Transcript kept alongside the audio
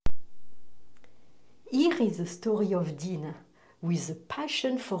Here is the story of Dean. With a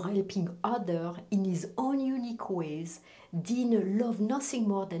passion for helping others in his own unique ways, Dean loved nothing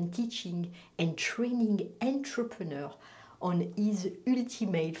more than teaching and training entrepreneurs on his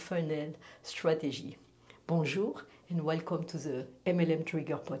ultimate funnel strategy. Bonjour and welcome to the MLM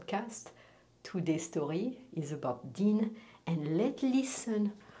Trigger podcast. Today's story is about Dean, and let's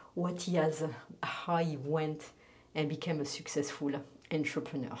listen what he has, how he went and became a successful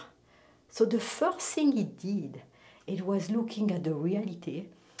entrepreneur. So the first thing he did, it was looking at the reality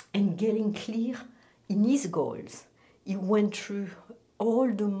and getting clear in his goals. He went through all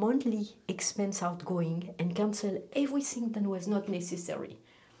the monthly expense outgoing and canceled everything that was not necessary.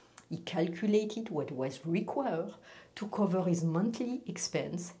 He calculated what was required to cover his monthly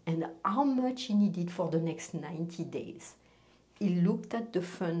expense and how much he needed for the next 90 days. He looked at the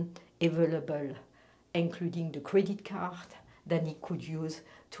funds available, including the credit card that he could use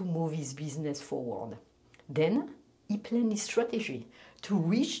to move his business forward. Then he planned his strategy to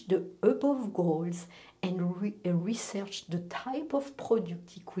reach the above goals and research the type of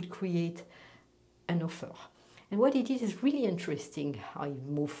product he could create and offer. And what he did is really interesting how he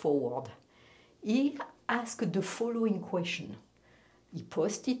moved forward. He asked the following question. He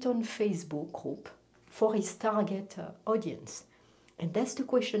posted on Facebook group for his target audience. And that's the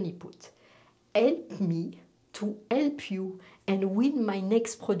question he put. Help me to help you and win my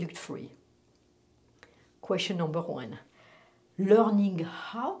next product free. Question number 1. Learning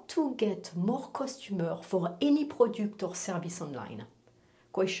how to get more customers for any product or service online.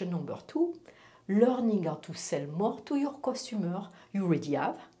 Question number 2. Learning how to sell more to your customer you already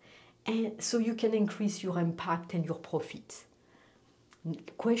have, and so you can increase your impact and your profit.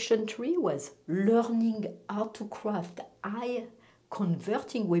 Question 3 was learning how to craft high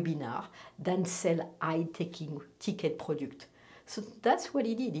converting webinar than sell high ticket product. So that's what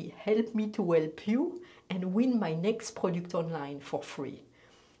he did. He helped me to help you and win my next product online for free.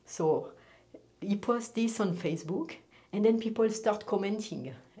 So he posted this on Facebook, and then people start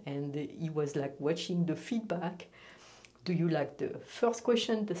commenting, and he was like watching the feedback. Do you like the first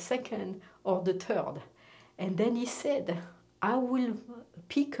question, the second, or the third? And then he said, I will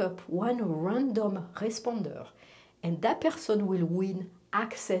pick up one random responder, and that person will win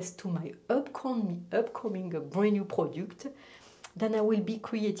access to my upcoming brand new product. Then I will be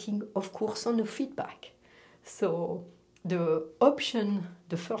creating, of course, on the feedback. So the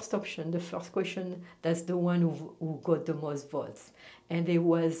first question, that's the one who got the most votes. And he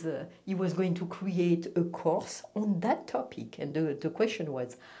was going to create a course on that topic. And the question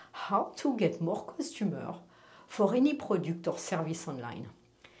was how to get more customers for any product or service online.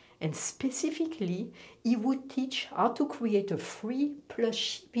 And specifically, he would teach how to create a free plus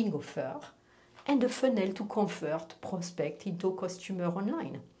shipping offer and a funnel to convert prospect into customer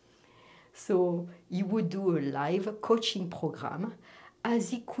online. So he would do a live coaching program,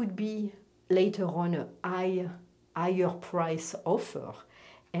 as it could be later on a higher price offer,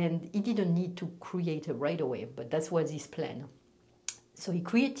 and he didn't need to create it right away, but that was his plan. So he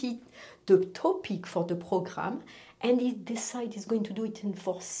created the topic for the program, and he decided he's going to do it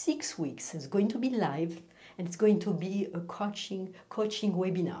for 6 weeks. It's going to be live, and it's going to be a coaching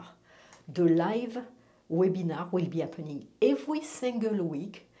webinar. The live webinar will be happening every single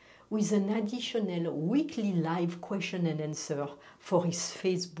week with an additional weekly live question and answer for his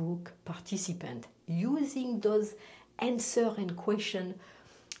Facebook participant, using those answer and question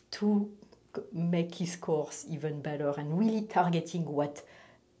to make his course even better and really targeting what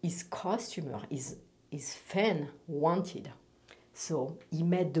his customer, his fan wanted. So he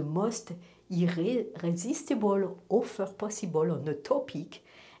made the most irresistible offer possible on the topic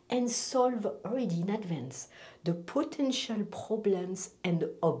and solve already in advance the potential problems and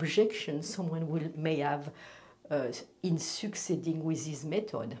objections someone may have in succeeding with this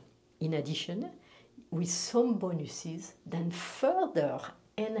method. In addition, with some bonuses, then further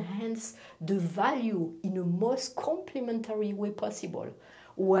enhance the value in the most complementary way possible,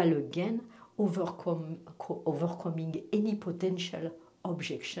 while again overcoming any potential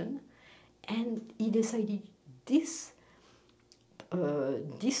objection. And he decided this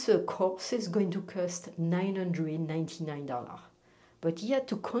course is going to cost $999. But he had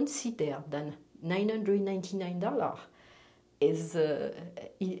to consider that $999 is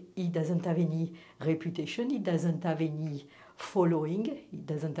he doesn't have any reputation, he doesn't have any following, he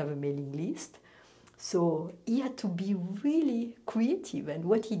doesn't have a mailing list. So he had to be really creative. And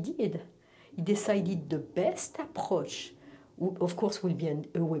what he did, he decided the best approach, of course, will be a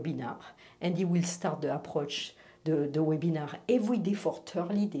webinar. And he will start the approach, the webinar every day for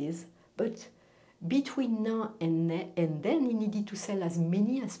 30 days. But between now and then, he needed to sell as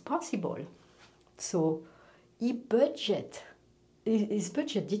many as possible. So his budget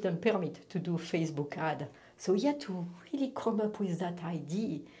didn't permit to do Facebook ad. So he had to really come up with that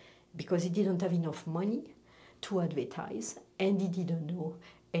idea because he didn't have enough money to advertise and he didn't know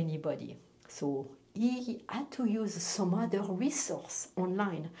anybody. So he had to use some other resource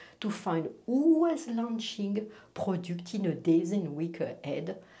online to find who was launching product in a days and week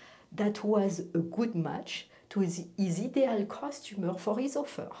ahead that was a good match to his ideal customer for his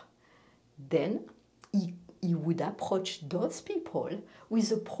offer. Then he would approach those people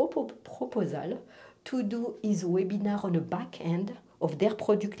with a proposal to do his webinar on the back end of their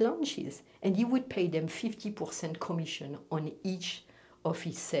product launches, and he would pay them 50% commission on each of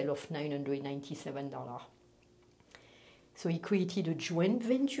his sale of $997. So he created a joint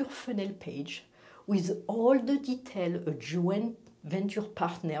venture funnel page with all the detail a joint venture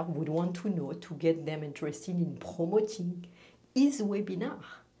partner would want to know to get them interested in promoting his webinar.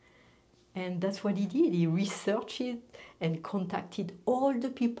 And that's what he did. He researched it and contacted all the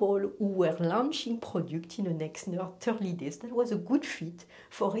people who were launching product in the next 30 days. That was a good fit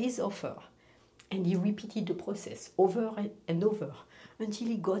for his offer. And he repeated the process over and over until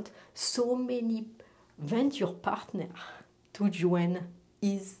he got so many venture partners to join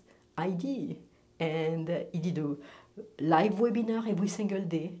his idea. And he did a live webinar every single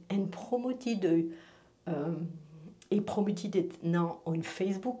day and promoted it now on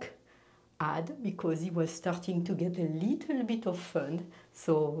Facebook ad because he was starting to get a little bit of fund.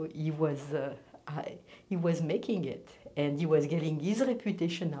 So he was making it and he was getting his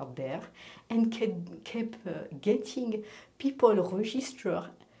reputation out there and kept getting people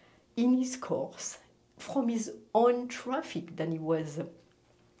registered in his course from his own traffic than he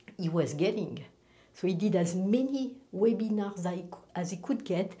was getting. So he did as many webinars as he could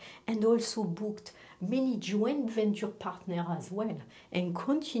get and also booked many joint venture partners as well and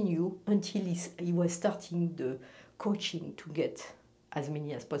continue until he was starting the coaching to get as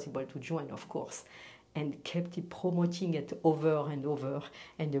many as possible to join, of course, and kept promoting it over and over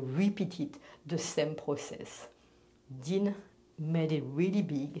and repeated the same process. Dean made it really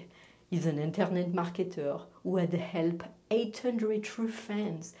big. He's an internet marketer who had helped 800 true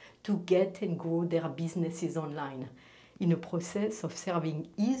fans to get and grow their businesses online. In the process of serving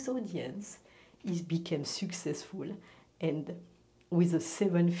his audience, he became successful and with a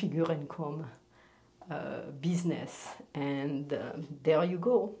 7-figure income business. And there you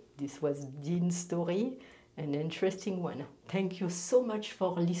go. This was Dean's story, an interesting one. Thank you so much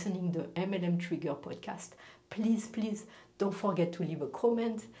for listening to the MLM Trigger podcast. Please don't forget to leave a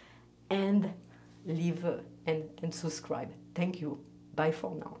comment and leave and subscribe. Thank you. Bye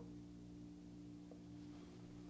for now.